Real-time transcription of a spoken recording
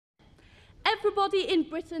Everybody in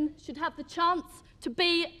Britain should have the chance to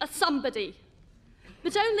be a somebody.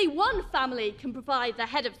 But only one family can provide the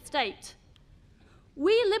head of state.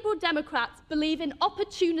 We Liberal Democrats believe in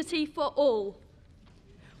opportunity for all.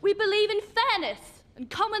 We believe in fairness and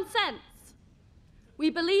common sense. We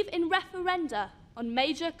believe in referenda on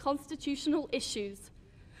major constitutional issues.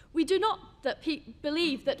 We do not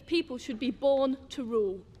believe that people should be born to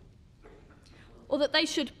rule, or that they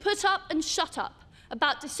should put up and shut up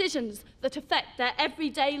about decisions that affect their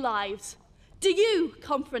everyday lives. Do you,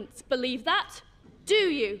 conference, believe that? Do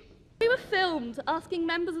you? We were filmed asking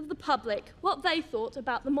members of the public what they thought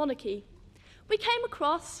about the monarchy. We came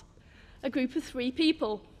across a group of 3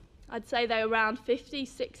 people. I'd say they were around 50,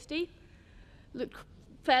 60, look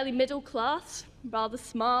fairly middle class, rather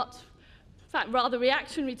smart, in fact, rather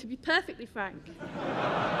reactionary, to be perfectly frank.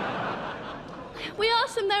 We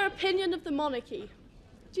asked them their opinion of the monarchy.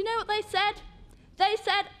 Do you know what they said? They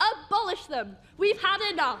said, abolish them. We've had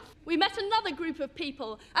enough. We met another group of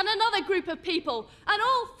people and another group of people, and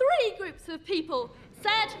all 3 groups of people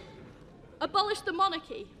said, abolish the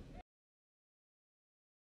monarchy.